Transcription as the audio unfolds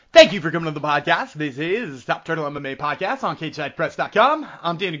Thank you for coming to the podcast. This is Top Turtle MMA Podcast on CageSidePress.com.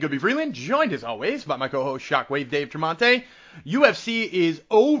 I'm Danny Goodby Freeland, joined as always by my co-host Shockwave Dave Tremonte. UFC is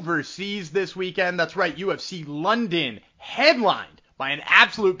overseas this weekend. That's right, UFC London, headlined by an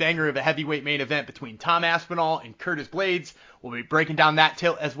absolute banger of a heavyweight main event between Tom Aspinall and Curtis Blaydes. We'll be breaking down that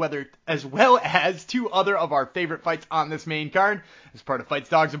tilt as well as two other of our favorite fights on this main card as part of Fights,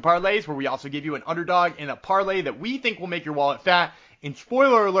 Dogs, and Parlays, where we also give you an underdog and a parlay that we think will make your wallet fat. And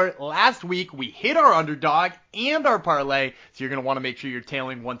spoiler alert, last week we hit our underdog and our parlay, so you're going to want to make sure you're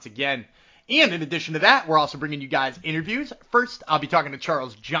tailing once again. And in addition to that, we're also bringing you guys interviews. First, I'll be talking to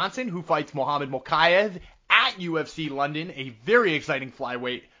Charles Johnson, who fights Mohamed Mokaev at UFC London, a very exciting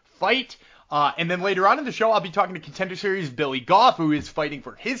flyweight fight. And then later on in the show, I'll be talking to Contender Series Billy Goff, who is fighting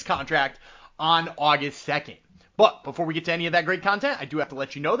for his contract on August 2nd. But before we get to any of that great content, I do have to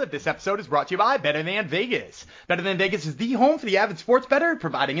let you know that this episode is brought to you by Better Than Vegas. Better Than Vegas is the home for the avid sports bettor,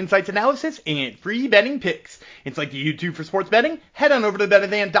 providing insights, analysis, and free betting picks. It's like the YouTube for sports betting. Head on over to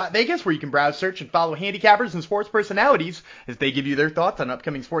betterthan.vegas, where you can browse, search, and follow handicappers and sports personalities as they give you their thoughts on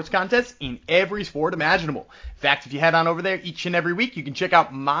upcoming sports contests in every sport imaginable. In fact, if you head on over there each and every week, you can check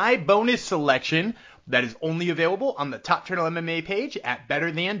out my bonus selection that is only available on the Top Turtle MMA page at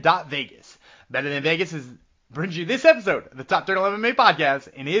betterthan.vegas. Better Than Vegas brings you this episode of the Top Turtle MMA Podcast,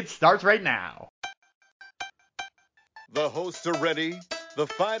 and it starts right now. The hosts are ready. The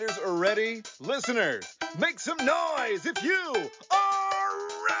fighters are ready. Listeners, make some noise if you are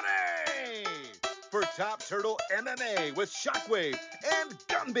ready for Top Turtle MMA with Shockwave and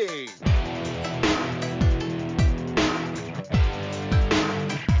Gumby.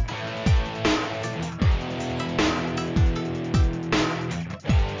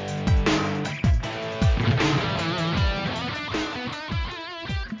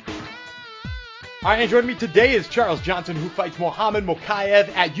 All right, and joining me today is Charles Johnson, who fights Mohamed Mokaev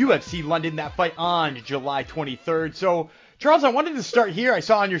at UFC London, that fight on July 23rd. So, Charles, I wanted to start here. I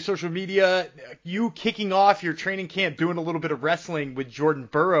saw on your social media you kicking off your training camp doing a little bit of wrestling with Jordan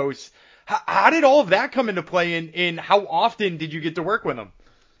Burroughs. How did all of that come into play, and how often did you get to work with him?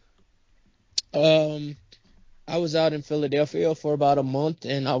 I was out in Philadelphia for about a month,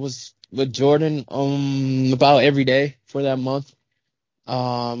 and I was with Jordan about every day for that month.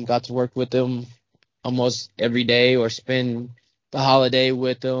 Got to work with him almost every day, or spend the holiday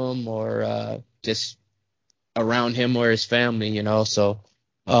with him, or just around him or his family, you know. So,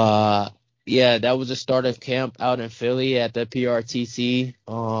 yeah, that was the start of camp out in Philly at the PRTC,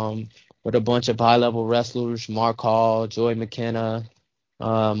 with a bunch of high-level wrestlers, Mark Hall, Joey McKenna,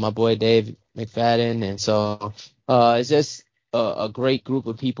 my boy Dave McFadden. And so it's just a great group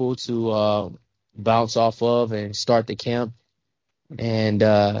of people to bounce off of and start the camp.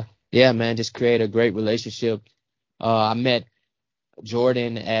 And yeah, man, just create a great relationship. I met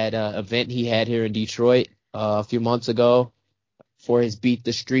Jordan at an event he had here in Detroit a few months ago for his Beat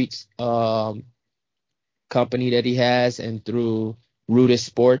the Streets company that he has, and through Rooted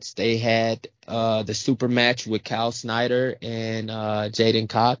Sports, they had the super match with Cal Snyder and Jaden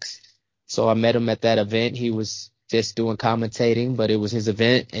Cox. So I met him at that event. He was just doing commentating, but it was his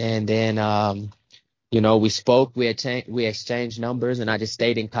event. And then you know, we spoke, we exchanged numbers, and I just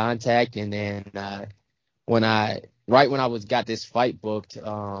stayed in contact. And then when I got this fight booked,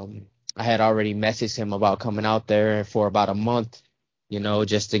 I had already messaged him about coming out there for about a month, you know,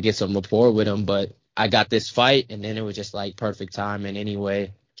 just to get some rapport with him. But I got this fight, and then it was just like perfect timing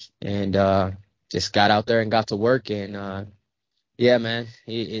anyway, and just got out there and got to work. And yeah, man,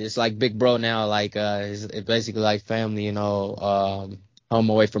 it's like big bro now. Like it's basically like family, you know. Home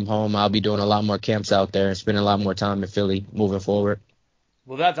away from home. I'll be doing a lot more camps out there and spending a lot more time in Philly moving forward.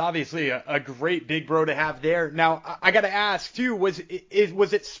 Well, that's obviously a great big bro to have there. Now, I got to ask, too, was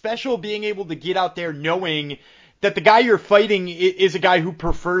it special being able to get out there knowing that the guy you're fighting is a guy who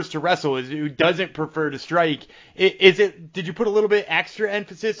prefers to wrestle, who doesn't prefer to strike? Did you put a little bit extra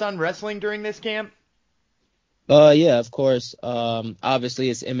emphasis on wrestling during this camp? Yeah, of course. Obviously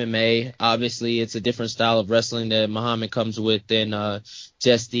it's MMA. Obviously it's a different style of wrestling that Muhammad comes with than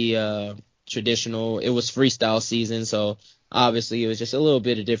just the traditional. It was freestyle season, so obviously it was just a little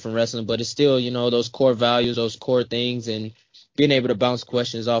bit of different wrestling, but it's still, you know, those core values, those core things, and being able to bounce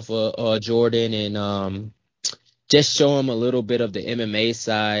questions off of Jordan and just show him a little bit of the MMA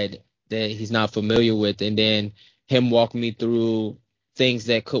side that he's not familiar with, and then him walk me through things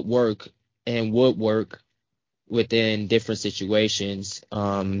that could work and would work within different situations,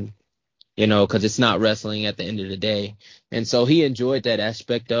 you know, because it's not wrestling at the end of the day. And so he enjoyed that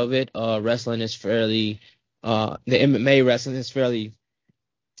aspect of it. Wrestling is fairly, the MMA wrestling is fairly,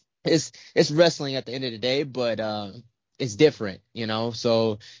 it's wrestling at the end of the day, but it's different, you know.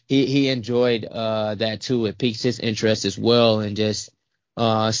 So he enjoyed that too. It piques his interest as well, and just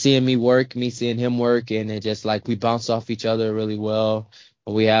seeing me work, me seeing him work, and it just like we bounce off each other really well.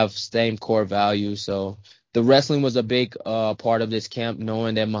 We have same core values, so the wrestling was a big part of this camp,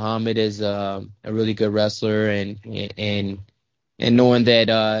 knowing that Muhammad is a really good wrestler, and knowing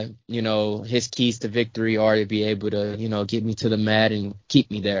that his keys to victory are to be able to get me to the mat and keep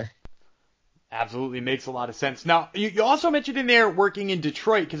me there. Absolutely makes a lot of sense. Now, you also mentioned in there working in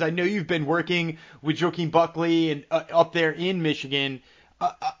Detroit, because I know you've been working with Joaquin Buckley and up there in Michigan.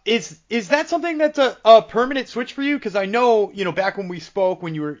 Is that something that's a permanent switch for you? Because I know, back when we spoke,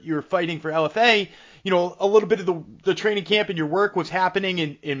 when you were fighting for LFA, a little bit of the training camp and your work was happening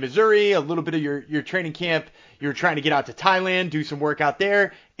in Missouri. A little bit of your training camp, you were trying to get out to Thailand, do some work out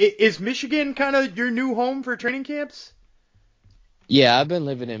there. Is Michigan kind of your new home for training camps? Yeah, I've been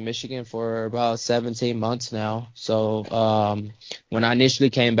living in Michigan for about 17 months now. So when I initially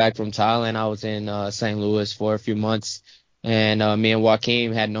came back from Thailand, I was in St. Louis for a few months. And me and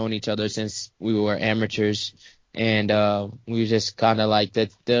Joaquin had known each other since we were amateurs. And we were just kind of like the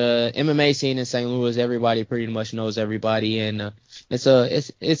MMA scene in St. Louis. Everybody pretty much knows everybody. And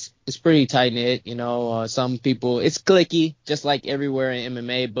it's pretty tight knit. Some people, it's cliquey, just like everywhere in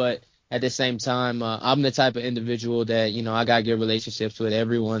MMA. But at the same time, I'm the type of individual that, I got good relationships with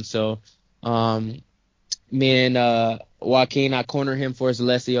everyone. So, me and Joaquin, I cornered him for his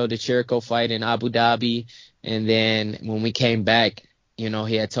Alessio Di Chirico fight in Abu Dhabi. And then when we came back, he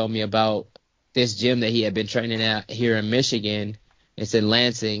had told me about this gym that he had been training at here in Michigan. It's in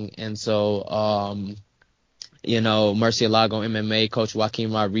Lansing. And so, Murcielago MMA coach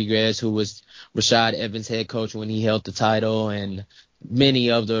Joaquin Rodriguez, who was Rashad Evans' head coach when he held the title, and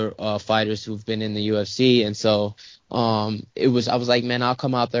many other fighters who've been in the UFC. And so I was like, man, I'll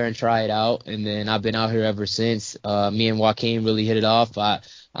come out there and try it out. And then I've been out here ever since. Me and Joaquin really hit it off.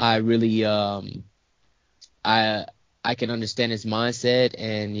 I really I can understand his mindset,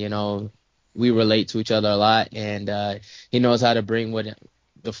 and we relate to each other a lot, and he knows how to bring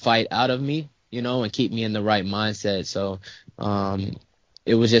the fight out of me, and keep me in the right mindset. So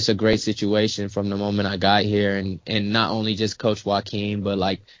it was just a great situation from the moment I got here, and not only just Coach Joaquin, but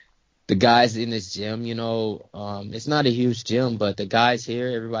like the guys in this gym. It's not a huge gym, but the guys here,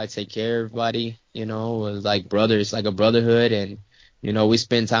 everybody take care of everybody. Was like brothers, like a brotherhood, and we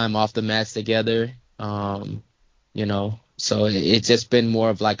spend time off the mats together. So it's just been more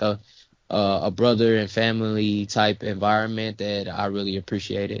of like a brother and family type environment that I really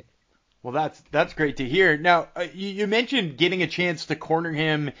appreciate it. Well, that's great to hear. Now, you mentioned getting a chance to corner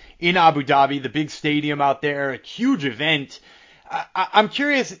him in Abu Dhabi, the big stadium out there, a huge event. I'm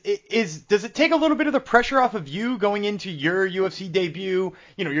curious, does it take a little bit of the pressure off of you going into your UFC debut?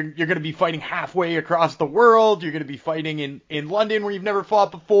 You're going to be fighting halfway across the world. You're going to be fighting in London where you've never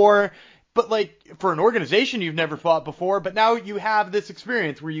fought before. But like for an organization you've never fought before, but now you have this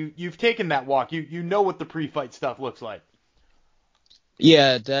experience where you've taken that walk. You know what the pre-fight stuff looks like.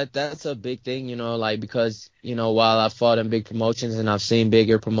 Yeah, that's a big thing, because, while I've fought in big promotions and I've seen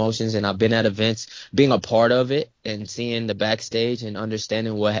bigger promotions and I've been at events, being a part of it and seeing the backstage and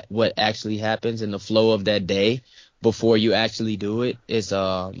understanding what actually happens in the flow of that day before you actually do it is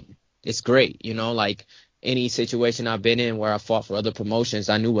it's great, like any situation I've been in where I fought for other promotions,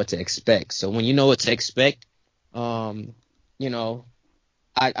 I knew what to expect. So when you know what to expect, I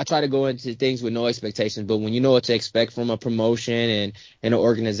try to go into things with no expectations, but when you know what to expect from a promotion and an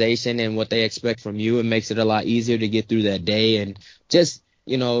organization and what they expect from you, it makes it a lot easier to get through that day, and just,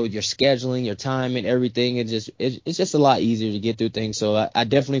 your scheduling, your time and everything. It's just a lot easier to get through things. So I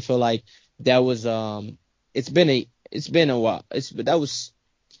definitely feel like that was, it's been a while. That was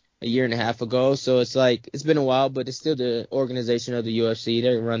a year and a half ago. So it's like, it's been a while, but it's still the organization of the UFC.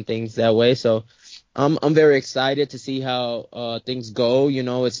 They run things that way. So I'm very excited to see how things go.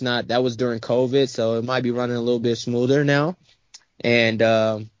 That was during COVID, so it might be running a little bit smoother now. And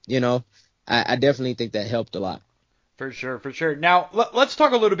I definitely think that helped a lot. For sure, for sure. Now, let's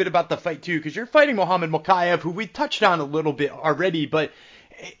talk a little bit about the fight, too, because you're fighting Muhammad Mokaev, who we touched on a little bit already, but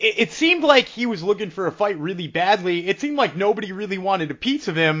it seemed like he was looking for a fight really badly. It seemed like nobody really wanted a piece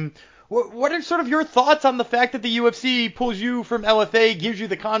of him. What are sort of your thoughts on the fact that the UFC pulls you from LFA, gives you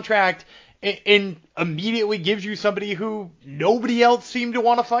the contract, and immediately gives you somebody who nobody else seemed to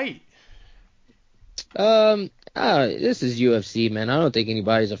want to fight? This is UFC, man. I don't think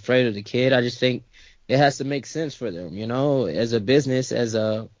anybody's afraid of the kid. I just think it has to make sense for them, as a business,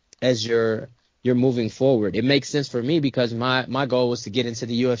 as you're moving forward. It makes sense for me because my goal was to get into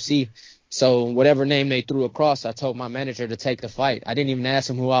the UFC. So whatever name they threw across, I told my manager to take the fight. I didn't even ask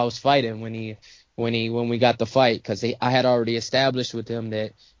him who I was fighting when when we got the fight, because I had already established with him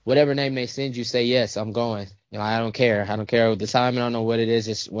that whatever name they send you, say yes, I'm going. I don't care. I don't care the time. I don't know what it is.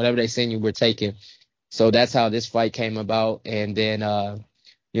 It's whatever they send you, we're taking. So that's how this fight came about. And then,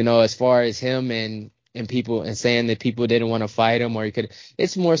 as far as him and people and saying that people didn't want to fight him or he could,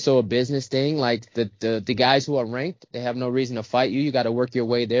 it's more so a business thing. Like the guys who are ranked, they have no reason to fight you. You got to work your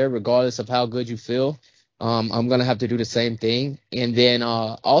way there, regardless of how good you feel. I'm gonna have to do the same thing. And then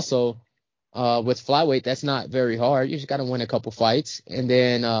also with flyweight, that's not very hard. You just got to win a couple fights. And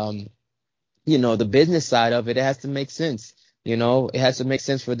then the business side of it, it has to make sense. It has to make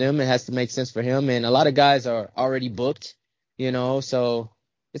sense for them. It has to make sense for him. And a lot of guys are already booked, so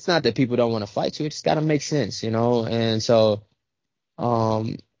it's not that people don't want to fight you. It just got to make sense, And so,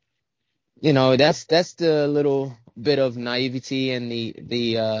 that's the little bit of naivety and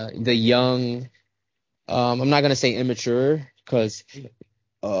the young, I'm not going to say immature because,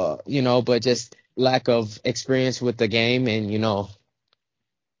 but just lack of experience with the game. And, you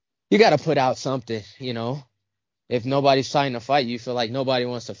got to put out something. If nobody's trying to fight you, feel like nobody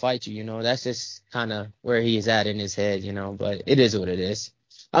wants to fight you, that's just kind of where he is at in his head, but it is what it is.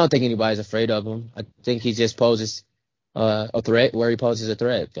 I don't think anybody's afraid of him. I think he just poses a threat where he poses a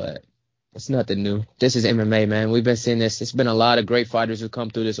threat, but it's nothing new. This is MMA, man. We've been seeing this. It's been a lot of great fighters who come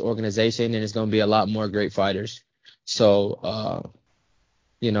through this organization, and it's going to be a lot more great fighters. So,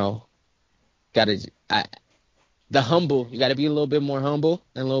 gotta, you got to be a little bit more humble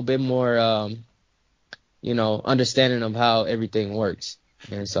and a little bit more, understanding of how everything works.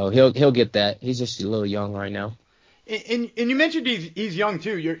 And so he'll get that. He's just a little young right now. And you mentioned he's young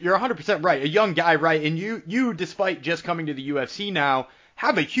too. You're 100% right. A young guy, right? And you despite just coming to the UFC now,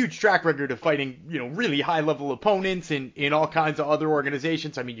 have a huge track record of fighting, really high level opponents in all kinds of other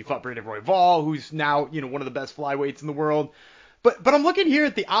organizations. I mean, you fought Brandon Royval, who's now, one of the best flyweights in the world. But I'm looking here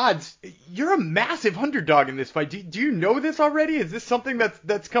at the odds. You're a massive underdog in this fight. Do you know this already? Is this something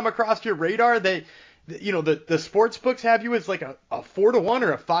that's come across your radar that the sports books have you as like a 4-1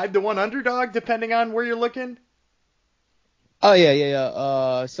 or a 5-1 underdog depending on where you're looking? Oh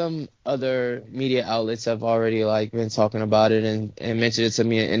yeah. Some other media outlets have already been talking about it and mentioned it to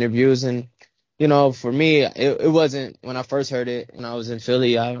me in interviews. And for me, it wasn't when I first heard it when I was in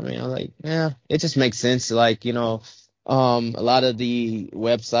Philly. I mean, I was like, yeah, it just makes sense. A lot of the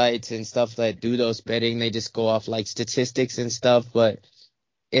websites and stuff that do those betting, they just go off statistics and stuff, but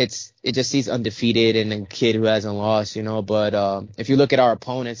it just sees undefeated and a kid who hasn't lost, But if you look at our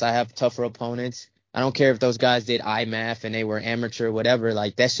opponents, I have tougher opponents. I don't care if those guys did IMAF and they were amateur, whatever.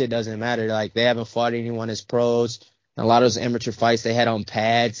 That shit doesn't matter. They haven't fought anyone as pros. A lot of those amateur fights they had on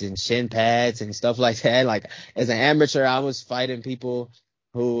pads and shin pads and stuff like that. As an amateur, I was fighting people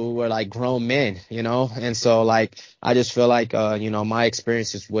who were grown men, And so I just feel my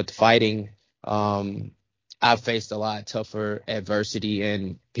experiences with fighting, I've faced a lot tougher adversity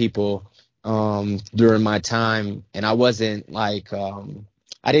and people during my time, and I wasn't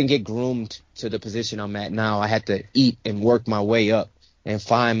I didn't get groomed to the position I'm at now. I had to eat and work my way up and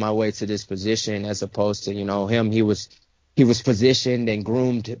find my way to this position, as opposed to him. He was positioned and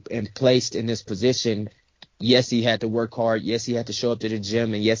groomed and placed in this position. Yes, he had to work hard. Yes, he had to show up to the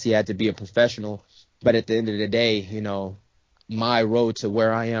gym, and yes, he had to be a professional. But at the end of the day, my road to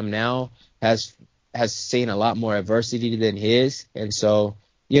where I am now has seen a lot more adversity than his. And so,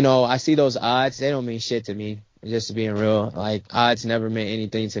 I see those odds. They don't mean shit to me, just being real. Odds never meant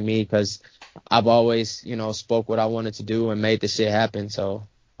anything to me because I've always, spoke what I wanted to do and made the shit happen. So,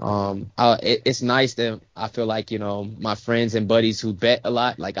 it's nice that I feel my friends and buddies who bet a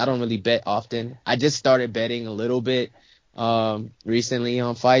lot, I don't really bet often. I just started betting a little bit recently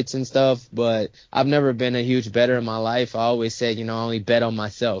on fights and stuff, but I've never been a huge bettor in my life. I always said, I only bet on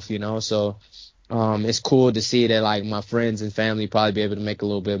myself, so it's cool to see that my friends and family probably be able to make a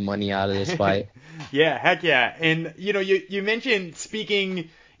little bit of money out of this fight. Yeah, heck yeah. And you mentioned speaking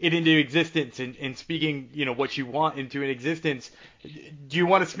it into existence and speaking, what you want into an existence. Do you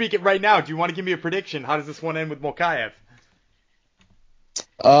want to speak it right now? Do you want to give me a prediction? How does this one end with Mokaev?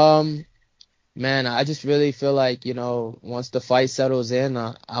 Man, I just really feel once the fight settles in,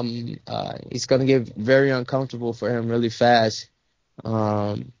 it's gonna get very uncomfortable for him really fast.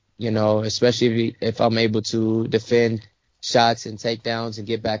 Especially if I'm able to defend shots and takedowns and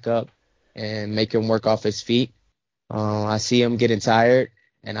get back up and make him work off his feet. I see him getting tired,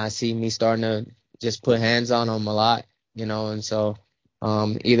 and I see me starting to just put hands on him a lot, and so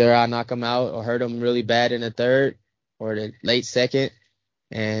either I knock him out or hurt him really bad in the third or the late second,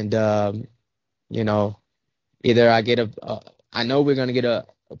 and either I get I know we're gonna get a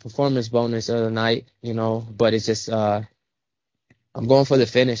performance bonus of the night, but it's just I'm going for the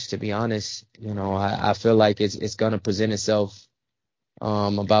finish, to be honest. You know, I feel like it's gonna present itself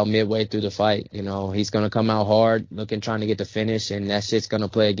about midway through the fight. You know, he's gonna come out hard, trying to get the finish, and that shit's gonna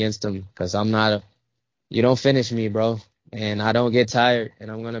play against him because you don't finish me, bro, and I don't get tired,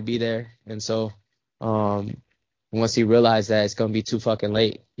 and I'm gonna be there. And so, um, once he realized that, it's gonna be too fucking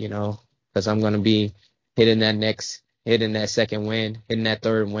late, you know, because I'm gonna be hitting that second win, hitting that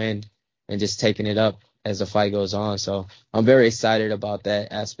third win, and just taking it up as the fight goes on. So I'm very excited about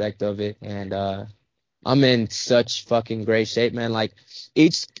that aspect of it, and I'm in such fucking great shape, man. Like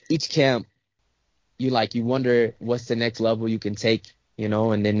each camp, you wonder what's the next level you can take, you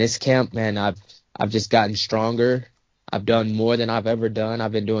know. And in this camp, man, I've just gotten stronger. I've done more than I've ever done.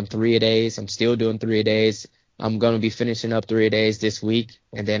 I've been doing 3-a-days. I'm still doing 3-a-days. I'm gonna be finishing up 3-a-days this week,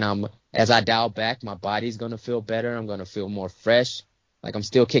 and then as I dial back, my body's gonna feel better. I'm gonna feel more fresh. Like I'm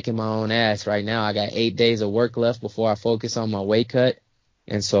still kicking my own ass right now. I got 8 days of work left before I focus on my weight cut,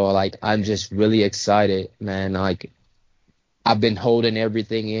 and so like I'm just really excited, man. Like I've been holding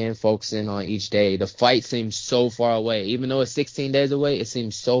everything in, focusing on each day. The fight seems so far away. Even though it's 16 days away, it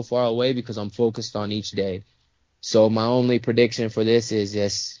seems so far away because I'm focused on each day. So my only prediction for this is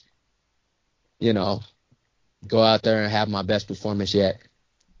just, you know, go out there and have my best performance yet.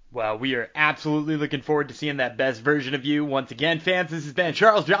 Well, we are absolutely looking forward to seeing that best version of you. Once again, fans, this has been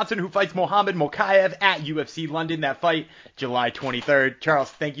Charles Johnson, who fights Mohamed Mokaev at UFC London. That fight, July 23rd.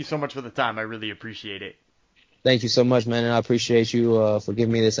 Charles, thank you so much for the time. I really appreciate it. Thank you so much, man, and I appreciate you for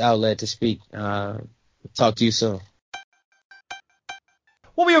giving me this outlet to speak. Talk to you soon.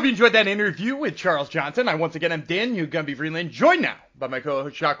 Well, we hope you enjoyed that interview with Charles Johnson. I once again am Dan, you Gumby Freeland, joined now by my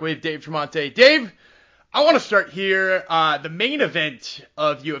co-host Shockwave, Dave Tremonte. Dave, I want to start here. The main event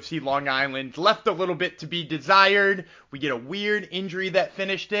of UFC Long Island left a little bit to be desired. We get a weird injury that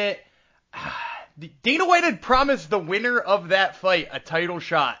finished it. Dana White had promised the winner of that fight a title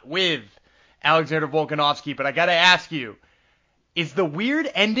shot with Alexander Volkanovski, but I got to ask you, is the weird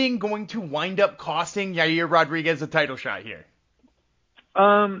ending going to wind up costing Yair Rodriguez a title shot here?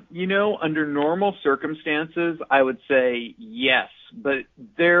 Under normal circumstances, I would say yes, but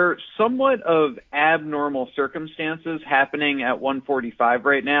there are somewhat of abnormal circumstances happening at 145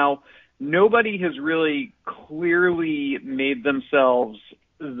 right now. Nobody has really clearly made themselves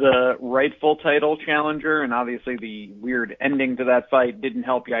the rightful title challenger, and obviously the weird ending to that fight didn't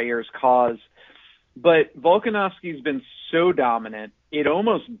help Yair's cause. But Volkanovski's been so dominant, it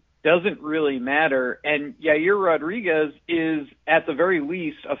almost doesn't really matter. And Yair Rodriguez is, at the very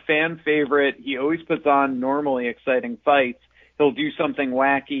least, a fan favorite. He always puts on normally exciting fights. He'll do something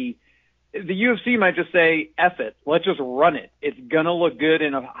wacky. The UFC might just say, F it, let's just run it. It's going to look good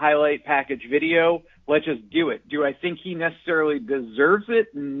in a highlight package video. Let's just do it. Do I think he necessarily deserves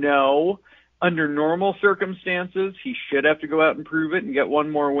it? No. Under normal circumstances, he should have to go out and prove it and get one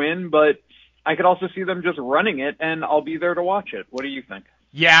more win, but I could also see them just running it, and I'll be there to watch it. What do you think?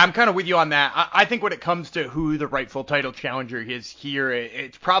 Yeah, I'm kind of with you on that. I think when it comes to who the rightful title challenger is here,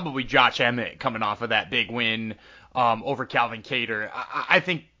 it's probably Josh Emmett coming off of that big win over Calvin Kattar. I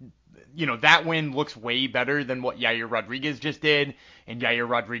think, that win looks way better than what Yair Rodriguez just did, and Yair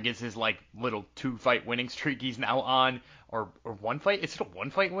Rodriguez's little 2-fight winning streak he's now on, or one fight. Is it a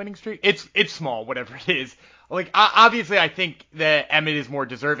 1-fight winning streak? It's small, whatever it is. Obviously, I think that Emmett is more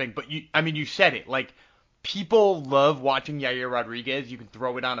deserving, but you said it. People love watching Yair Rodriguez. You can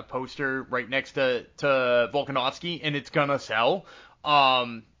throw it on a poster right next to Volkanovski, and it's gonna sell.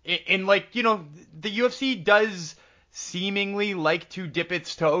 The UFC does seemingly like to dip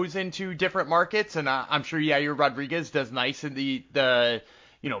its toes into different markets, and I'm sure Yair Rodriguez does nice in the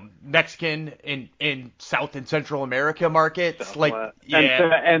Mexican and South and Central America markets. Southwest.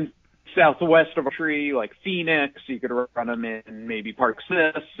 And southwest of a tree, like Phoenix, you could run them in maybe Park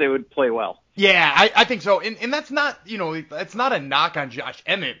Smith. They would play well. Yeah, I think so. And that's not, that's not a knock on Josh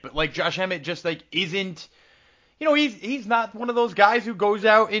Emmett, but Josh Emmett just isn't, he's not one of those guys who goes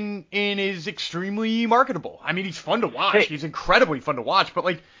out and is extremely marketable. I mean, he's fun to watch. Hey. He's incredibly fun to watch,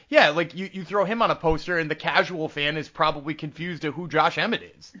 but you throw him on a poster and the casual fan is probably confused to who Josh Emmett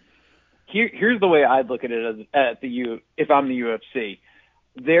is. Here's the way I'd look at it if I'm the UFC.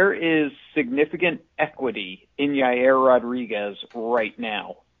 There is significant equity in Yair Rodriguez right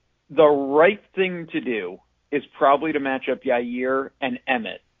now. The right thing to do is probably to match up Yair and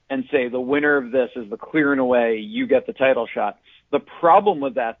Emmett and say the winner of this is the clear and away, you get the title shot. The problem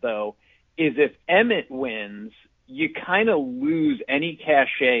with that, though, is if Emmett wins, you kind of lose any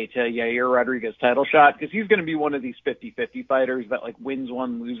cachet to Yair Rodriguez's title shot because he's going to be one of these 50-50 fighters that wins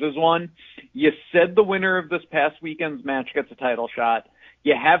one, loses one. You said the winner of this past weekend's match gets a title shot.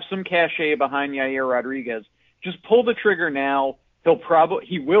 You have some cachet behind Yair Rodriguez. Just pull the trigger now.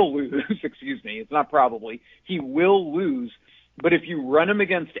 he will lose, excuse me, it's not probably, he will lose, but if you run him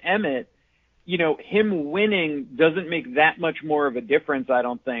against Emmett, you know, him winning doesn't make that much more of a difference, I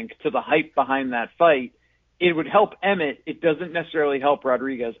don't think, to the hype behind that fight. It would help Emmett. It doesn't necessarily help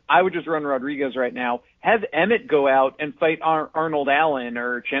Rodriguez. I would just run Rodriguez right now. Have Emmett go out and fight Arnold Allen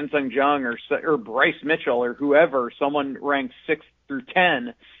or Chen Sung Jung or Bryce Mitchell or whoever, someone ranked 6 through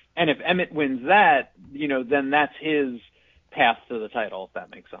 10. And if Emmett wins that, you know, then that's his path to the title, if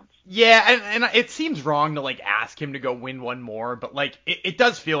that makes sense. Yeah, and it seems wrong to, like, ask him to go win one more, but, like, it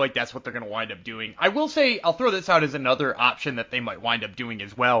does feel like that's what they're going to wind up doing. I will say, I'll throw this out as another option that they might wind up doing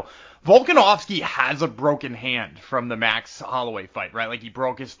as well. Volkanovski has a broken hand from the Max Holloway fight, right? Like, he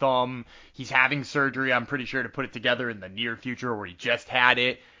broke his thumb. He's having surgery, I'm pretty sure, to put it together in the near future, or he just had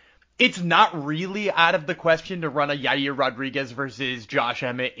it. It's not really out of the question to run a Yair Rodriguez versus Josh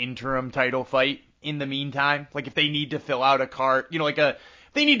Emmett interim title fight in the meantime. Like, if they need to fill out a card, you know, like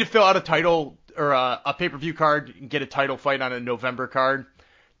they need to fill out a title or a pay-per-view card and get a title fight on a November card,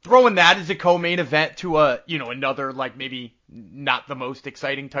 throwing that as a co-main event to another, like, maybe not the most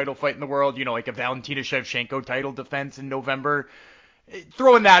exciting title fight in the world, you know, like a Valentina Shevchenko title defense in November.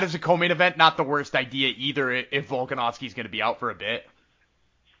 Throwing that as a co-main event, not the worst idea either if Volkanovski's going to be out for a bit.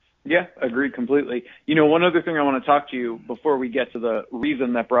 Yeah, agreed completely. You know, one other thing I want to talk to you before we get to the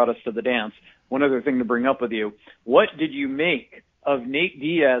reason that brought us to the dance, one other thing to bring up with you. What did you make of Nate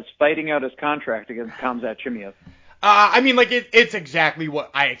Diaz fighting out his contract against Khamzat Chimaev? I mean, like, it's exactly what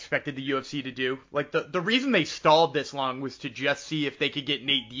I expected the UFC to do. Like, the reason they stalled this long was to just see if they could get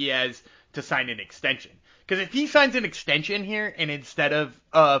Nate Diaz to sign an extension. Because if he signs an extension here, and instead of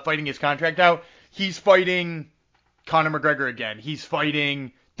fighting his contract out, he's fighting Conor McGregor again. He's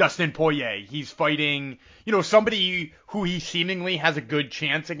fighting Dustin Poirier. He's fighting, you know, somebody who he seemingly has a good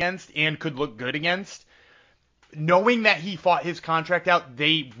chance against and could look good against. Knowing that he fought his contract out,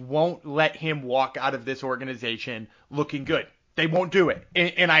 they won't let him walk out of this organization looking good. They won't do it.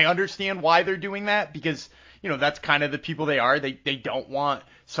 And I understand why they're doing that, because, you know, that's kind of the people they are. They don't want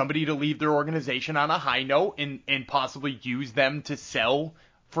somebody to leave their organization on a high note and possibly use them to sell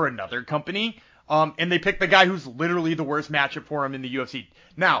for another company. And they picked the guy who's literally the worst matchup for him in the UFC.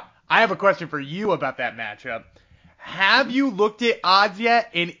 Now, I have a question for you about that matchup. Have you looked at odds yet?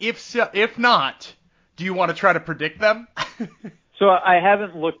 And if not, do you want to try to predict them? So I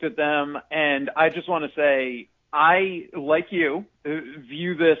haven't looked at them, and I just want to say I, like you,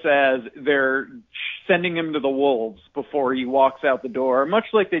 view this as they're sending him to the wolves before he walks out the door, much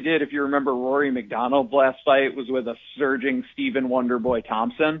like they did, if you remember, Rory McDonald's last fight was with a surging Stephen Wonderboy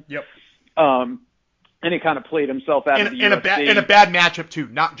Thompson. Yep. And he kind of played himself out of the UFC. In a bad matchup, too.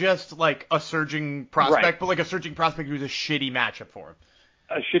 Not just, like, a surging prospect, right, but like a surging prospect who's a shitty matchup for him.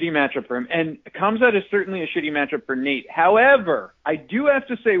 A shitty matchup for him. And Khamzat is certainly a shitty matchup for Nate. However, I do have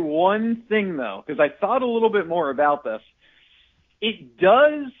to say one thing, though, because I thought a little bit more about this.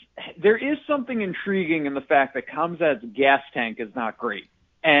 There is something intriguing in the fact that Khamzat's gas tank is not great.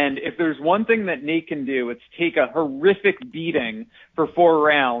 And if there's one thing that Nate can do, it's take a horrific beating for 4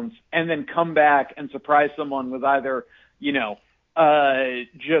 rounds and then come back and surprise someone with either, you know,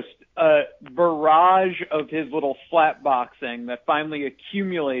 just a barrage of his little slap boxing that finally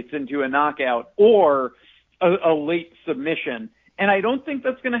accumulates into a knockout or a late submission. And I don't think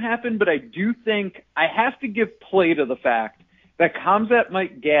that's going to happen, but I do think I have to give play to the fact that Khamzat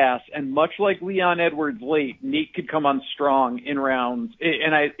might gas, and much like Leon Edwards late, Nate could come on strong in rounds.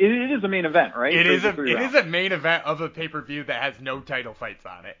 And it is a main event, right? It is a main event of a pay-per-view that has no title fights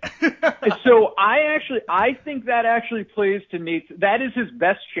on it. So I think that actually plays to Nate's. That is his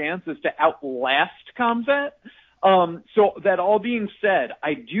best chance, is to outlast Khamzat. So that all being said,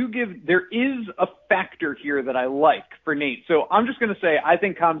 there is a factor here that I like for Nate. So I'm just going to say I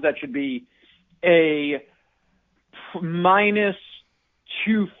think Khamzat should be a minus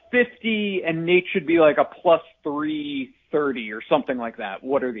 250 and Nate should be like a plus 330 or something like that.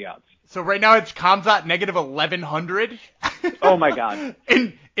 What are the odds? So right now it's Khamzat negative 1100. Oh my God.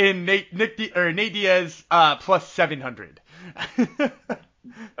 And Nate Diaz plus 700.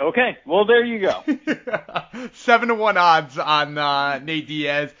 Okay, well there you go. 7-1 odds on Nate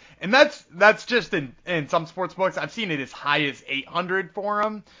Diaz, and that's just in some sports books. I've seen it as high as 800 for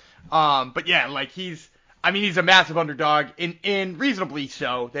him. But yeah, like he's a massive underdog, and reasonably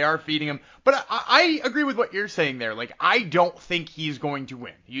so. They are feeding him. But I agree with what you're saying there. Like, I don't think he's going to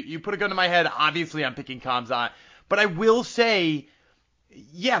win. You put a gun to my head, obviously I'm picking Khamzat. But I will say,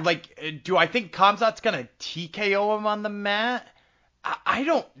 yeah, like, do I think Khamzat's going to TKO him on the mat? I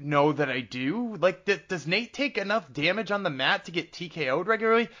don't know that I do. Like, does Nate take enough damage on the mat to get TKO'd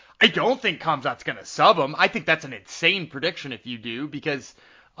regularly? I don't think Khamzat's going to sub him. I think that's an insane prediction if you do, because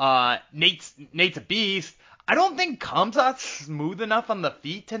Nate's a beast. I don't think Khamzat's smooth enough on the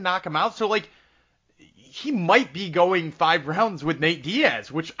feet to knock him out. So, like, he might be going 5 rounds with Nate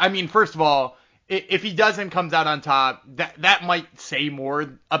Diaz, which, I mean, first of all, if he doesn't comes out on top, that might say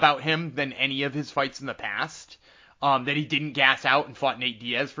more about him than any of his fights in the past. That he didn't gas out and fought Nate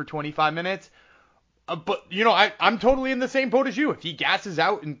Diaz for 25 minutes. But, you know, I'm totally in the same boat as you. If he gasses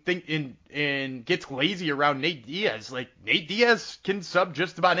out and gets lazy around Nate Diaz, like, Nate Diaz can sub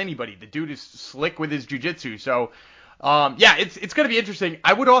just about anybody. The dude is slick with his jiu-jitsu. So, yeah, it's going to be interesting.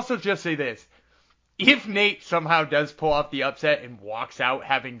 I would also just say this. If Nate somehow does pull off the upset and walks out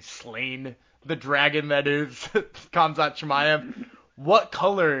having slain the dragon that is Khamzat Chimaev, what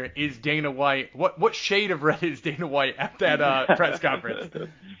color is Dana White? What shade of red is Dana White at that press conference?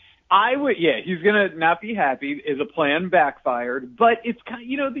 He's gonna not be happy. Is a plan backfired, but it's kind of,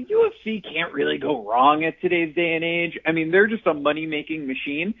 you know, the UFC can't really go wrong at today's day and age. I mean, they're just a money-making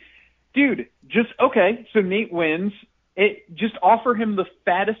machine. Dude, so Nate wins. Just offer him the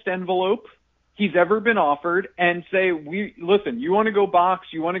fattest envelope he's ever been offered and say, listen, you want to go box,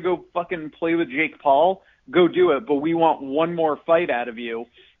 you want to go fucking play with Jake Paul, go do it, but we want one more fight out of you.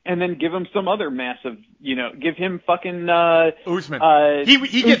 And then give him some other massive, you know, give him fucking Usman.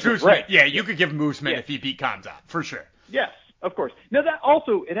 He gets Usman. Right. Yeah, you could give him Usman if he beat Khamzat, for sure. Yes, of course. Now that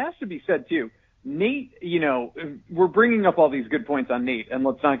also, it has to be said too, Nate, you know, we're bringing up all these good points on Nate, and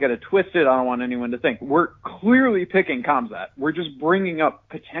let's not get it twisted. I don't want anyone to think we're clearly picking Khamzat. We're just bringing up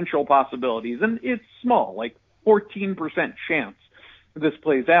potential possibilities, and it's small, like 14% chance this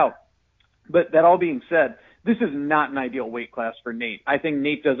plays out. But that all being said, this is not an ideal weight class for Nate. I think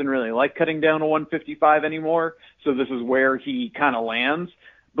Nate doesn't really like cutting down to 155 anymore, so this is where he kind of lands.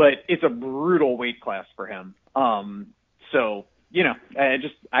 But it's a brutal weight class for him. So, you know, I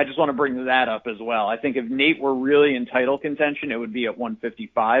just want to bring that up as well. I think if Nate were really in title contention, it would be at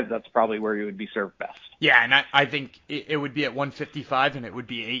 155. That's probably where he would be served best. Yeah, and I think it would be at 155, and it would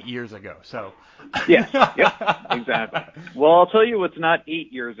be 8 years ago. So. Yeah, yep, exactly. Well, I'll tell you what's not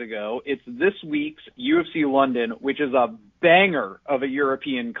 8 years ago. It's this week's UFC London, which is a banger of a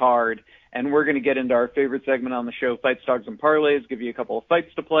European card. And we're going to get into our favorite segment on the show, Fights, Dogs, and Parlays, give you a couple of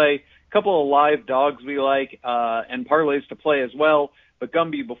fights to play, a couple of live dogs we like, and parlays to play as well. But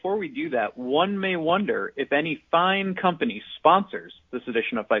Gumby, before we do that, one may wonder if any fine company sponsors this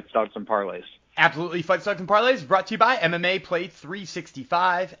edition of Fights, Dogs, and Parlays. Absolutely. Fights, Dogs, and Parlays is brought to you by MMA Play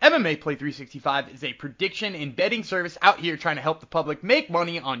 365. MMA Play 365 is a prediction and betting service out here trying to help the public make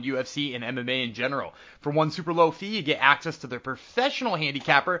money on UFC and MMA in general. For one super low fee, you get access to their professional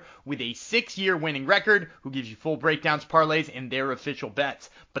handicapper with a 6-year winning record who gives you full breakdowns, parlays, and their official bets.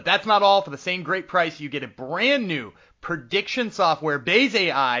 But that's not all. For the same great price, you get a brand new prediction software, Base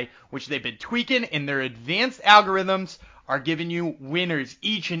AI, which they've been tweaking, and their advanced algorithms are giving you winners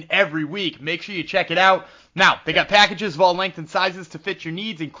each and every week. Make sure you check it out. Now, they got packages of all lengths and sizes to fit your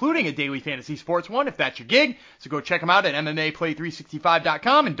needs, including a daily fantasy sports one if that's your gig. So go check them out at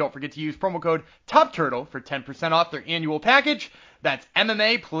MMAplay365.com, and don't forget to use promo code TOPTURTLE for 10% off their annual package. That's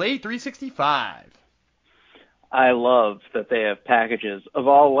MMA Play 365. I love that they have packages of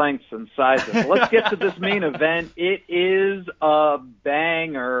all lengths and sizes. Let's get to this main event. It is a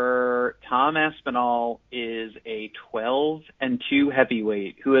banger. Tom Aspinall is a 12-2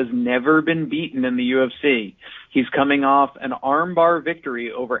 heavyweight who has never been beaten in the UFC. He's coming off an armbar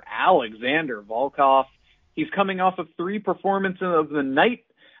victory over Alexander Volkov. He's coming off of three performance of the night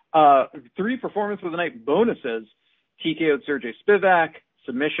bonuses. TKO'd Sergey Spivak,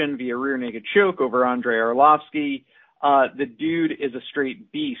 submission via rear naked choke over Andrei Arlovsky. The dude is a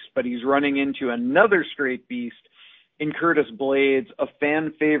straight beast, but he's running into another straight beast in Curtis Blades, a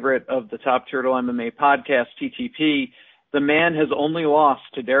fan favorite of the Top Turtle MMA podcast, TTP. The man has only lost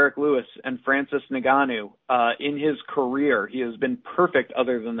to Derek Lewis and Francis Ngannou in his career. He has been perfect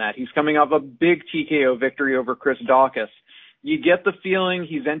other than that. He's coming off a big TKO victory over Chris Daukaus. You get the feeling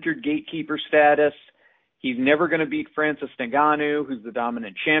he's entered gatekeeper status. He's never going to beat Francis Ngannou, who's the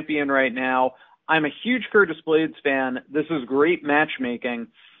dominant champion right now. I'm a huge Curtis Blades fan. This is great matchmaking.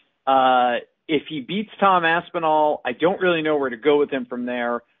 If he beats Tom Aspinall, I don't really know where to go with him from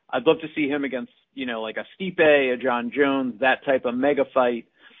there. I'd love to see him against, you know, like a Stipe, a John Jones, that type of mega fight.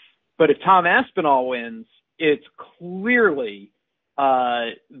 But if Tom Aspinall wins, it's clearly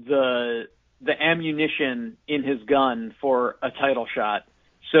the ammunition in his gun for a title shot.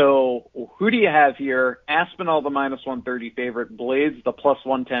 So who do you have here? Aspinall, the -130 favorite. Blades, the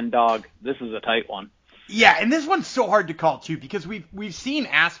 +110 dog. This is a tight one. Yeah, and this one's so hard to call too because we've seen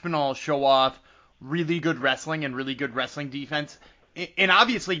Aspinall show off really good wrestling and really good wrestling defense, and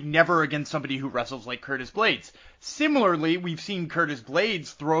obviously never against somebody who wrestles like Curtis Blades. Similarly, we've seen Curtis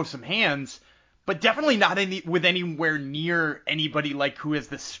Blades throw some hands, but definitely not with anywhere near anybody like who has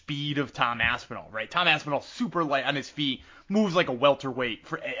the speed of Tom Aspinall, right? Tom Aspinall super light on his feet, moves like a welterweight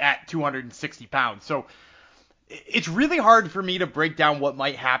at 260 pounds. So it's really hard for me to break down what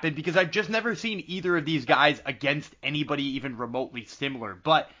might happen because I've just never seen either of these guys against anybody even remotely similar.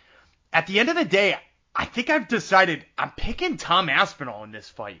 But at the end of the day, I think I've decided I'm picking Tom Aspinall in this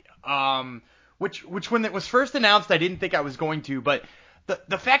fight. Which when it was first announced, I didn't think I was going to, but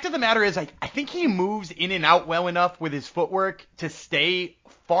the fact of the matter is I think he moves in and out well enough with his footwork to stay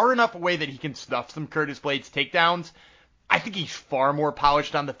far enough away that he can stuff some Curtis Blades takedowns. I think he's far more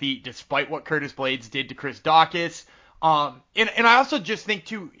polished on the feet, despite what Curtis Blades did to Chris Daukaus. And I also just think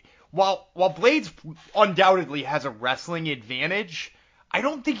too, while Blades undoubtedly has a wrestling advantage, I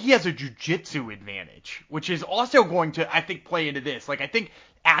don't think he has a jiu-jitsu advantage, which is also going to, I think, play into this. Like, I think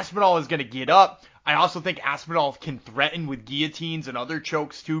Aspinall is going to get up. I also think Aspinall can threaten with guillotines and other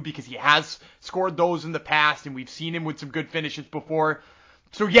chokes too, because he has scored those in the past, and we've seen him with some good finishes before.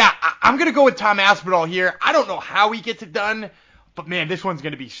 So yeah, I'm going to go with Tom Aspinall here. I don't know how he gets it done, but man, this one's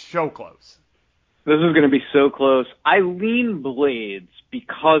going to be so close. This is going to be so close. I lean Blades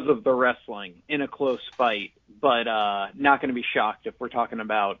because of the wrestling in a close fight, but not going to be shocked if we're talking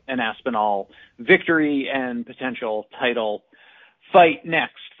about an Aspinall victory and potential title fight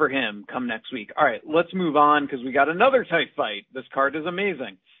next for him come next week. All right, let's move on because we got another tight fight. This card is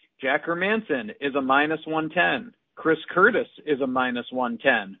amazing. Jack Hermansson is a minus 110. Chris Curtis is a minus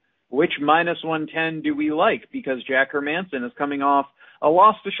 110. Which minus 110 do we like? Because Jack Hermansson is coming off a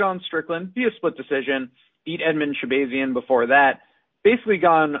loss to Sean Strickland via split decision, beat Edmund Shabazian before that, basically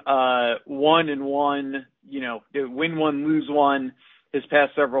gone 1-1, win one, lose one his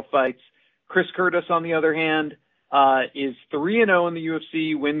past several fights. Chris Curtis, on the other hand, is 3-0 in the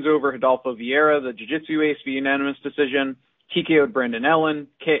UFC, wins over Rodolfo Vieira, the jiu-jitsu ace, via unanimous decision, TKO'd Brandon Allen,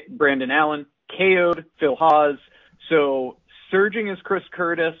 KO'd Phil Hawes. So surging is Chris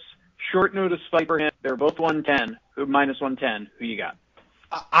Curtis. Short notice fight for him. They're both minus 110. Who you got?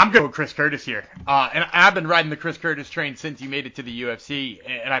 I'm going with Chris Curtis here. And I've been riding the Chris Curtis train since he made it to the UFC,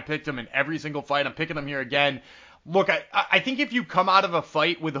 and I picked him in every single fight. I'm picking him here again. Look, I think if you come out of a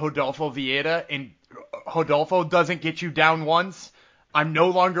fight with Rodolfo Vieira and Rodolfo doesn't get you down once, I'm no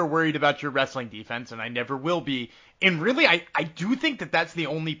longer worried about your wrestling defense, and I never will be. And really, I do think that that's the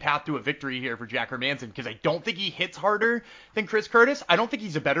only path to a victory here for Jack Hermansson, because I don't think he hits harder than Chris Curtis. I don't think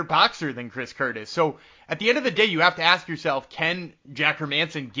he's a better boxer than Chris Curtis. So at the end of the day, you have to ask yourself, can Jack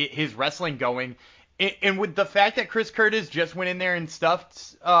Hermansson get his wrestling going? And with the fact that Chris Curtis just went in there and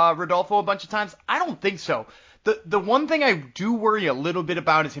stuffed Rodolfo a bunch of times, I don't think so. The one thing I do worry a little bit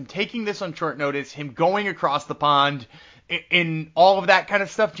about is him taking this on short notice, him going across the pond, and all of that kind of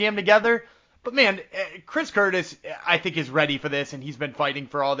stuff jammed together. But man, Chris Curtis, I think, is ready for this, and he's been fighting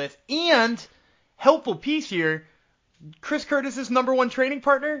for all this. And, helpful piece here, Chris Curtis's number one training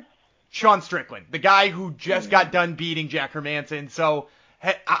partner, Sean Strickland, the guy who just got done beating Jack Hermansson. So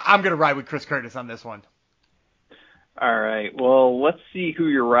I'm going to ride with Chris Curtis on this one. All right, well, let's see who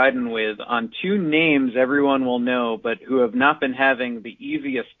you're riding with on two names everyone will know, but who have not been having the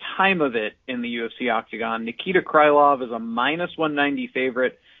easiest time of it in the UFC octagon. Nikita Krylov is a minus 190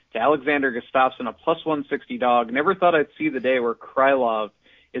 favorite to Alexander Gustafsson, a plus 160 dog. Never thought I'd see the day where Krylov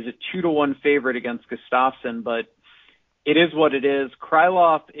is a 2-1 favorite against Gustafsson, but it is what it is.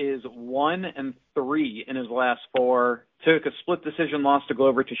 Krylov is 1-3 in his last four. Took a split decision loss to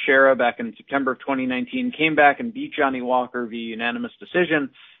Glover Teixeira back in September of 2019. Came back and beat Johnny Walker via unanimous decision,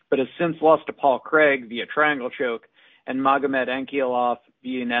 but has since lost to Paul Craig via triangle choke and Magomed Ankilov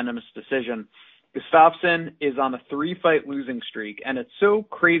via unanimous decision. Gustafsson is on a 3-fight losing streak, and it's so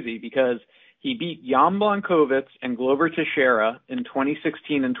crazy because he beat Jan Blachowicz and Glover Teixeira in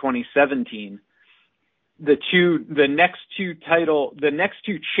 2016 and 2017. The next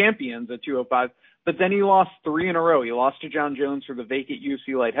two champions at 205, but then he lost 3 in a row. He lost to John Jones for the vacant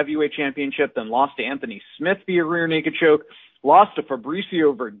UFC light heavyweight championship, then lost to Anthony Smith via rear naked choke, lost to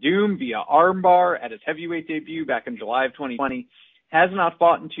Fabricio Verdum via armbar at his heavyweight debut back in July of 2020, has not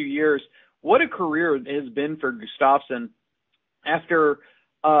fought in 2 years. What a career it has been for Gustafsson after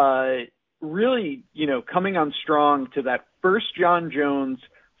really, coming on strong to that first John Jones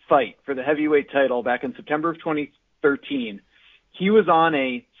fight for the heavyweight title back in September of 2013. He was on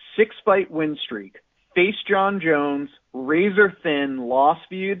a 6-fight win streak, faced John Jones, razor thin, lost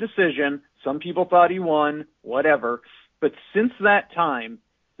via decision. Some people thought he won, whatever. But since that time,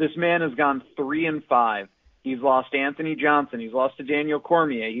 This man has gone 3-5. He's lost Anthony Johnson. He's lost to Daniel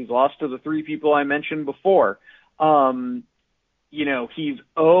Cormier. He's lost to the three people I mentioned before. He's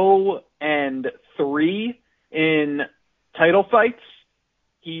 0-3 in title fights.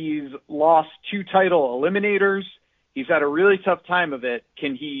 He's lost 2 title eliminators. He's had a really tough time of it.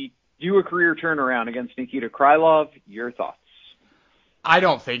 Can he do a career turnaround against Nikita Krylov? Your thoughts? I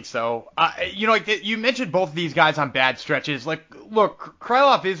don't think so. You mentioned both of these guys on bad stretches. Like, look,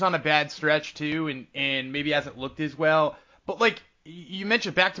 Krylov is on a bad stretch too, and maybe hasn't looked as well. But like you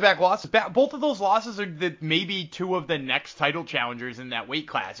mentioned, back-to-back losses. Both of those losses are maybe 2 of the next title challengers in that weight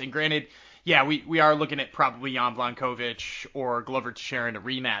class. And granted, yeah, we are looking at probably Jan Blachowicz or Glover Teixeira in a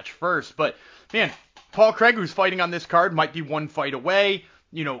rematch first. But man, Paul Craig, who's fighting on this card, might be 1 fight away.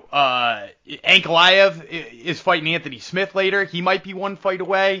 Ankalaev is fighting Anthony Smith later. He might be 1 fight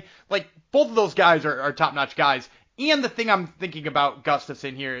away. Like, both of those guys are top-notch guys. And the thing I'm thinking about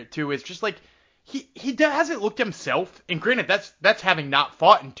Gustafsson here, too, is just, like, he hasn't looked himself. And granted, that's having not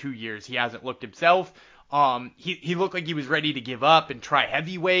fought in 2 years. He hasn't looked himself. He looked like he was ready to give up and try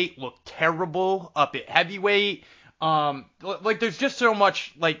heavyweight. Looked terrible up at heavyweight. There's just so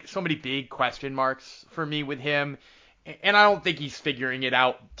many big question marks for me with him. And I don't think he's figuring it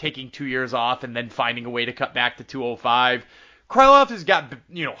out, taking 2 years off and then finding a way to cut back to 205. Krylov has got,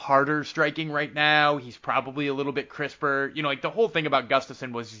 harder striking right now. He's probably a little bit crisper. The whole thing about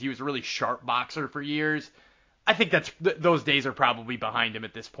Gustafsson was he was a really sharp boxer for years. I think those days are probably behind him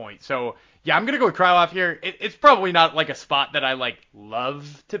at this point. So, yeah, I'm going to go with Krylov here. It's probably not like a spot that I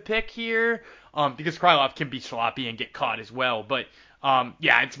love to pick here, because Krylov can be sloppy and get caught as well. But,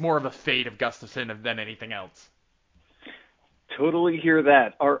 it's more of a fade of Gustafsson than anything else. Totally hear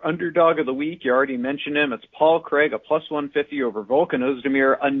that. Our underdog of the week, you already mentioned him. It's Paul Craig, a +150 over Volkan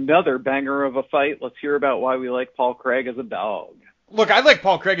Ozdemir. Another banger of a fight. Let's hear about why we like Paul Craig as a dog. Look, I like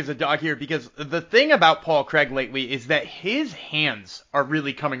Paul Craig as a dog here because the thing about Paul Craig lately is that his hands are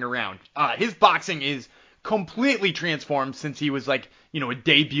really coming around. His boxing is completely transformed since he was a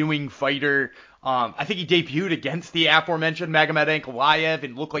debuting fighter. I think he debuted against the aforementioned Magomed Ankalaev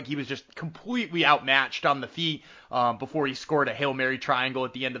and looked like he was just completely outmatched on the feet before he scored a Hail Mary triangle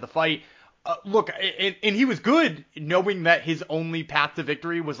at the end of the fight. And he was good knowing that his only path to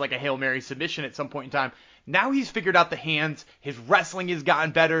victory was like a Hail Mary submission at some point in time. Now he's figured out the hands. His wrestling has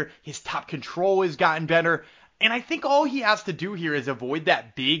gotten better. His top control has gotten better. And I think all he has to do here is avoid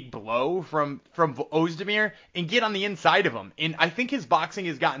that big blow from Ozdemir and get on the inside of him. And I think his boxing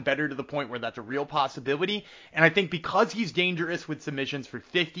has gotten better to the point where that's a real possibility. And I think because he's dangerous with submissions for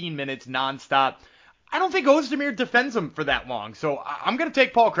 15 minutes nonstop, I don't think Ozdemir defends him for that long. So I'm going to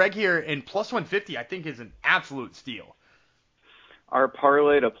take Paul Craig here, and +150 I think is an absolute steal. Our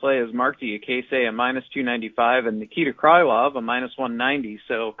parlay to play is Mark Diakese, a -295, and Nikita Krylov, a -190.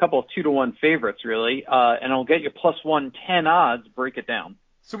 So a couple of 2-to-1 favorites, really. And I'll get you +110 odds. Break it down.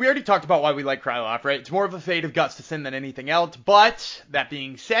 So we already talked about why we like Krylov, right? It's more of a fade of Gustafsson than anything else. But that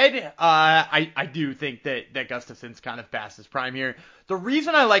being said, I do think that Gustafsson's kind of past his prime here. The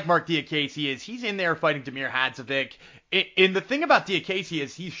reason I like Mark Diakese is he's in there fighting Damir Hadzovic. And the thing about Diakese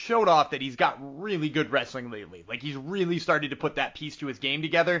is he's showed off that he's got really good wrestling lately. Like, he's really started to put that piece to his game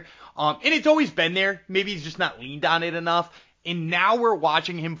together. And it's always been there. Maybe he's just not leaned on it enough. And now we're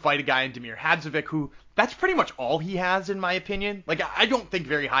watching him fight a guy in Damir Hadzovic who, that's pretty much all he has, in my opinion. Like, I don't think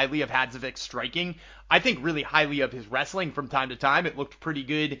very highly of Hadzovic's striking. I think really highly of his wrestling from time to time. It looked pretty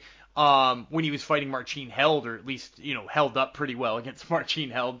good when he was fighting Marcin Held, or at least, held up pretty well against Marcin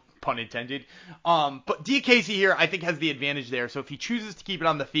Held, pun intended. But Diakese here, I think, has the advantage there. So if he chooses to keep it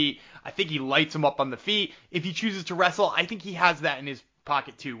on the feet, I think he lights him up on the feet. If he chooses to wrestle, I think he has that in his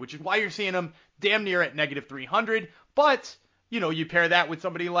pocket too, which is why you're seeing him damn near at -300. But you pair that with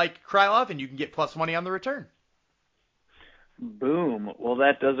somebody like Krylov, and you can get plus money on the return. Boom. Well,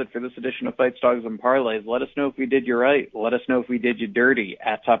 that does it for this edition of Fights, Dogs, and Parlays. Let us know if we did you right. Let us know if we did you dirty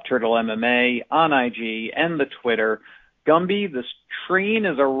at Top Turtle MMA on IG and the Twitter. Gumby, this train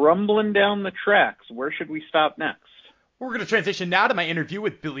is a-rumbling down the tracks. Where should we stop next? We're going to transition now to my interview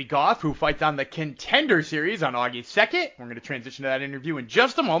with Billy Goff, who fights on the Contender Series on August 2nd. We're going to transition to that interview in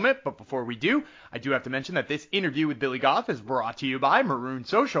just a moment, but before we do, I do have to mention that this interview with Billy Goff is brought to you by Maroon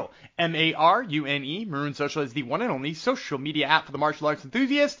Social. M-A-R-U-N-E. Maroon Social is the one and only social media app for the martial arts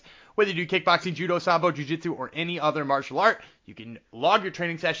enthusiast. Whether you do kickboxing, judo, sambo, jiu-jitsu, or any other martial art, you can log your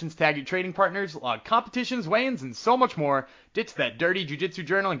training sessions, tag your training partners, log competitions, weigh-ins, and so much more. Ditch that dirty jiu-jitsu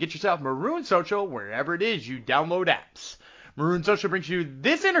journal and get yourself Maroon Social wherever it is you download apps. Maroon Social brings you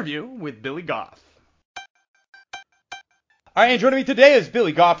this interview with Billy Goff. All right, and joining me today is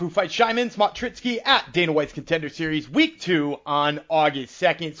Billy Goff, who fights Szymon Smotritsky at Dana White's Contender Series Week 2 on August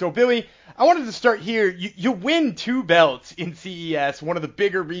 2nd. So, Billy, I wanted to start here. You win 2 belts in CES, one of the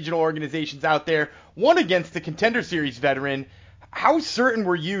bigger regional organizations out there, one against the Contender Series veteran. How certain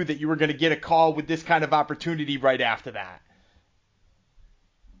were you that you were going to get a call with this kind of opportunity right after that?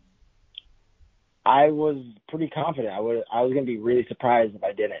 I was pretty confident. I was going to be really surprised if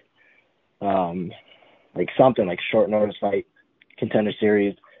I didn't. Like something like short notice fight, Contender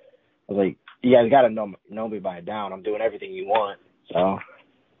Series. I was like, you guys got to know me by now. I'm doing everything you want. So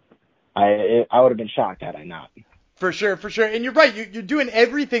I would have been shocked had I not. For sure. And you're right. You're doing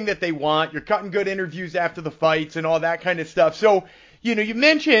everything that they want. You're cutting good interviews after the fights and all that kind of stuff. So, you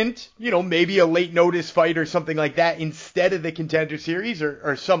mentioned, maybe a late notice fight or something like that instead of the Contender Series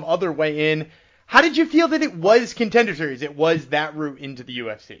or some other way in. How did you feel that it was Contender Series? It was that route into the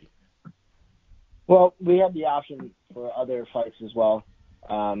UFC? Well, we had the option for other fights as well,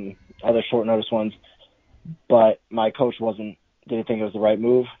 other short notice ones, but my coach didn't think it was the right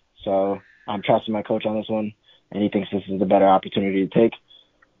move, so I'm trusting my coach on this one, and he thinks this is the better opportunity to take.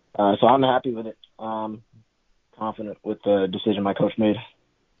 So I'm happy with it. Confident with the decision my coach made.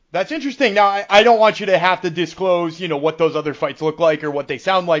 That's interesting. Now, I don't want you to have to disclose, what those other fights look like or what they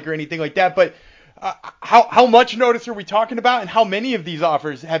sound like or anything like that, but how much notice are we talking about, and how many of these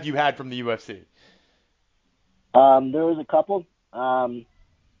offers have you had from the UFC? There was a couple.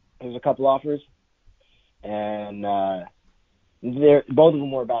 There's a couple offers, and both of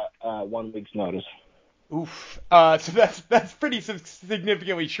them were about 1 week's notice. Oof. So that's pretty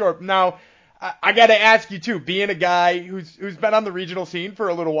significantly short. Now, I got to ask you too, being a guy who's been on the regional scene for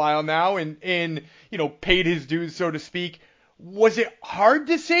a little while now and paid his dues, so to speak. Was it hard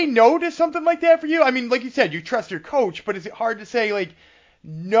to say no to something like that for you? I mean, like you said, you trust your coach, but is it hard to say like,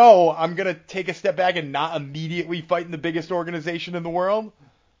 no, I'm going to take a step back and not immediately fight in the biggest organization in the world?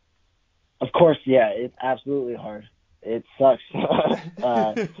 Of course, yeah. It's absolutely hard. It sucks. But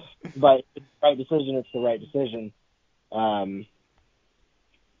it's the right decision. It's the right decision.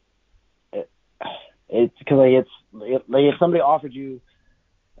 It's because if somebody offered you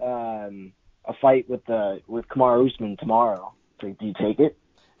a fight with Kamaru Usman tomorrow, do you take it?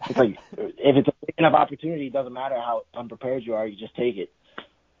 It's like if it's a big enough opportunity, it doesn't matter how unprepared you are, you just take it.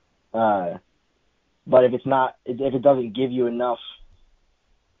 But if it doesn't give you enough,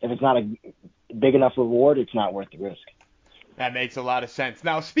 if it's not a big enough reward, it's not worth the risk. That makes a lot of sense.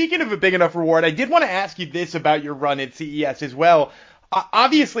 Now, speaking of a big enough reward, I did want to ask you this about your run at CES as well.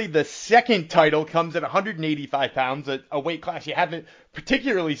 Obviously, the second title comes at 185 pounds, a weight class you haven't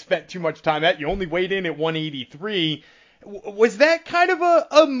particularly spent too much time at. You only weighed in at 183. Was that kind of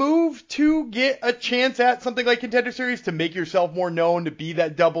a move to get a chance at something like Contender Series, to make yourself more known, to be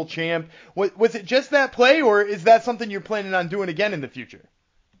that double champ? Was it just that play, or is that something you're planning on doing again in the future?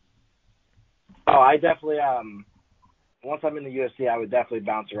 Oh, I definitely, once I'm in the UFC, I would definitely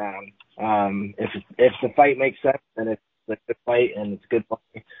bounce around. If the fight makes sense and it's a good fight and it's a good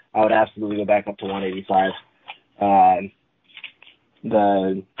fight, I would absolutely go back up to 185.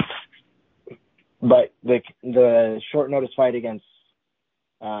 But the short notice fight against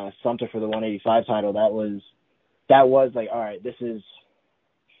Sumter for the 185 title, that was like, all right,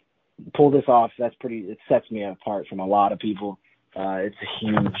 pull this off. It sets me apart from a lot of people. It's a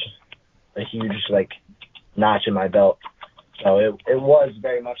huge like notch in my belt. So it was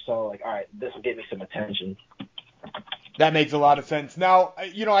very much so like, all right, this will get me some attention. That makes a lot of sense. Now,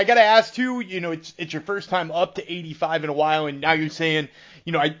 I got to ask too, it's your first time up to 85 in a while, and now you're saying,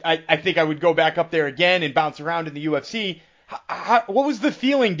 I think I would go back up there again and bounce around in the UFC. What was the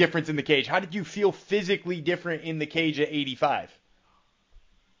feeling difference in the cage? How did you feel physically different in the cage at 85?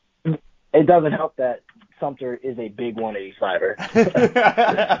 It doesn't help that Sumter is a big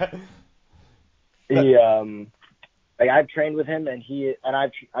 185er. I've trained with him, and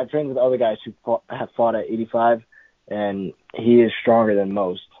I've trained with other guys who have fought at 85. And he is stronger than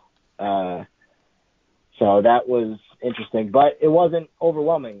most. So that was interesting, but it wasn't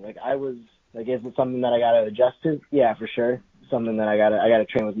overwhelming. Like is it something that I got to adjust to? Yeah, for sure. Something that I got to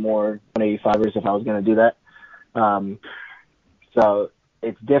train with more 185ers if I was going to do that. So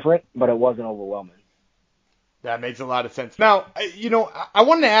it's different, but it wasn't overwhelming. That makes a lot of sense. Now, I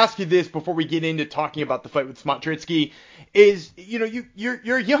wanted to ask you this before we get into talking about the fight with Smotritsky. Is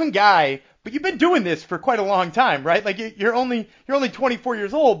you're a young guy, but you've been doing this for quite a long time, right? Like you're only 24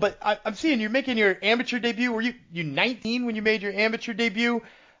 years old, but I'm seeing you're making your amateur debut. Were you 19 when you made your amateur debut?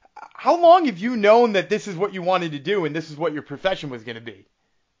 How long have you known that this is what you wanted to do and this is what your profession was going to be?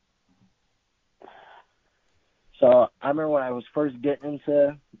 So I remember when I was first getting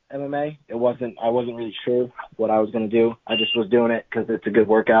into MMA. I wasn't really sure what I was going to do. I just was doing it because it's a good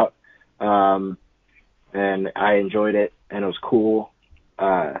workout. And I enjoyed it, and it was cool.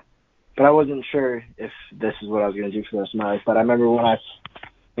 But I wasn't sure if this is what I was going to do for the rest of my life. But I remember when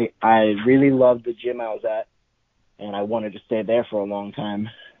I really loved the gym I was at, and I wanted to stay there for a long time.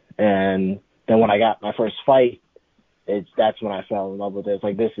 And then when I got my first fight, that's when I fell in love with it. It's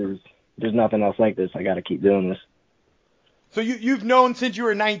like, there's nothing else like this. I got to keep doing this. So you've known since you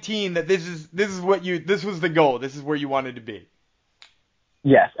were 19 that this was the goal. This is where you wanted to be.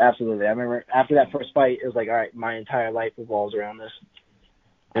 Yes, absolutely. I remember after that first fight, it was like, all right, my entire life revolves around this.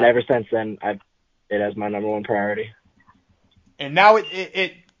 And ever since then, it has my number one priority. And now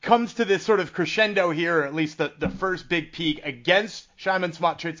it comes to this sort of crescendo here, or at least the first big peak against Szymon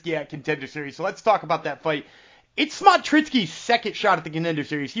Smotricki at Contender Series. So let's talk about that fight. It's Smotricki's second shot at the Contender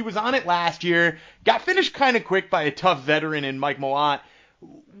Series. He was on it last year, got finished kind of quick by a tough veteran in Mike Malott.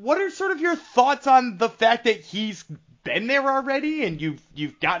 What are sort of your thoughts on the fact that he's been there already and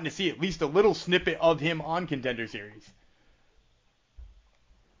you've gotten to see at least a little snippet of him on Contender Series?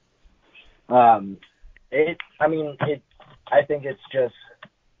 I think it's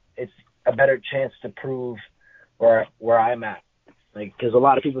a better chance to prove where I'm at. Like, because a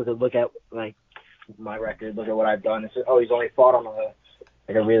lot of people could look at like my record, look at what I've done, and say, oh, he's only fought on a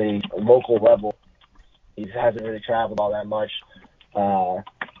really local level. He hasn't really traveled all that much,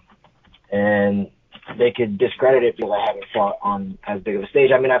 and they could discredit it because I haven't fought on as big of a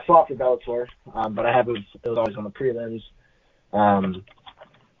stage. I mean, I fought for Bellator, but I haven't. It was always on the prelims.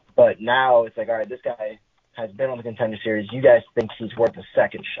 But now it's like, all right, this guy has been on the Contender Series. You guys think he's worth a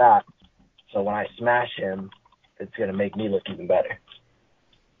second shot. So when I smash him, it's going to make me look even better.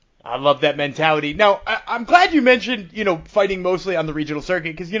 I love that mentality. Now, I'm glad you mentioned, fighting mostly on the regional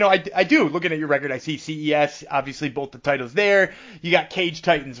circuit because, I do. Looking at your record, I see CES, obviously both the titles there. You got Cage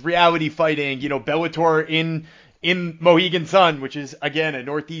Titans, reality fighting, Bellator in Mohegan Sun, which is, again, a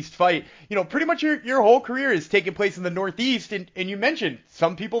Northeast fight. Pretty much your whole career is taking place in the Northeast, and you mentioned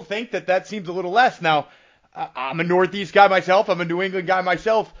some people think that seems a little less. Now, I'm a Northeast guy myself. I'm a New England guy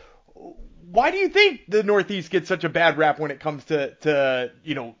myself. Why do you think the Northeast gets such a bad rap when it comes to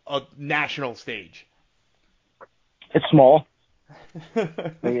a national stage? It's small.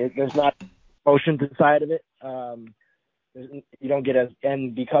 There's not motion to the side of it. You don't get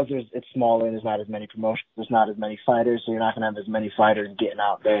and because it's smaller and there's not as many promotions, there's not as many fighters, so you're not going to have as many fighters getting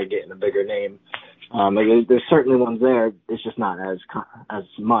out there, getting a bigger name. There's certainly ones there. It's just not as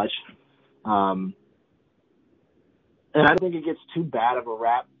much. And I don't think it gets too bad of a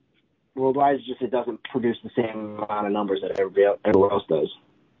rap worldwide. It's just it doesn't produce the same amount of numbers that everyone else does.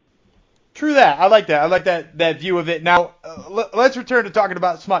 True that. I like that. I like that view of it. Now, let's return to talking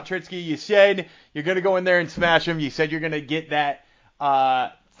about Smotricki. You said you're going to go in there and smash him. You said you're going to get that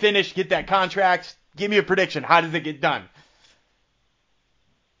finish, get that contract. Give me a prediction. How does it get done?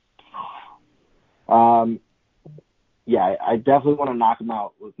 Yeah, I definitely want to knock him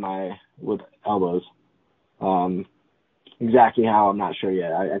out with elbows. Exactly how, I'm not sure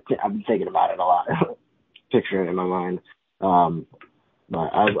yet. I've been thinking about it a lot, picturing it in my mind.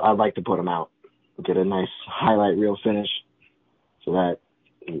 But I'd like to put him out, get a nice highlight reel finish, so that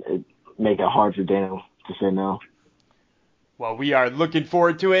it make it hard for Dana to say no. Well, we are looking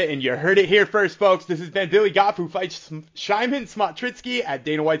forward to it, and you heard it here first, folks. This has been Billy Goff, who fights Szymon Smotricki at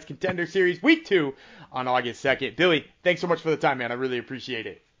Dana White's Contender Series Week 2 on August 2nd. Billy, thanks so much for the time, man. I really appreciate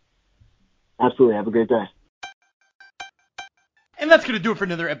it. Absolutely. Have a great day. And that's going to do it for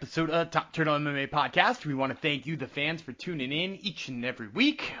another episode of Top Turtle MMA Podcast. We want to thank you, the fans, for tuning in each and every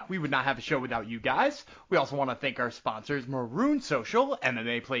week. We would not have a show without you guys. We also want to thank our sponsors, Maroon Social,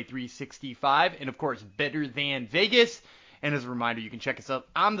 MMA Play 365, and, of course, Better Than Vegas. And as a reminder, you can check us out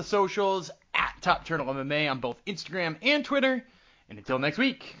on the socials at Top Turtle MMA on both Instagram and Twitter. And until next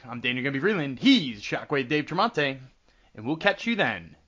week, I'm Daniel Gumby Freeland. He's Shockwave Dave Tremonte. And we'll catch you then.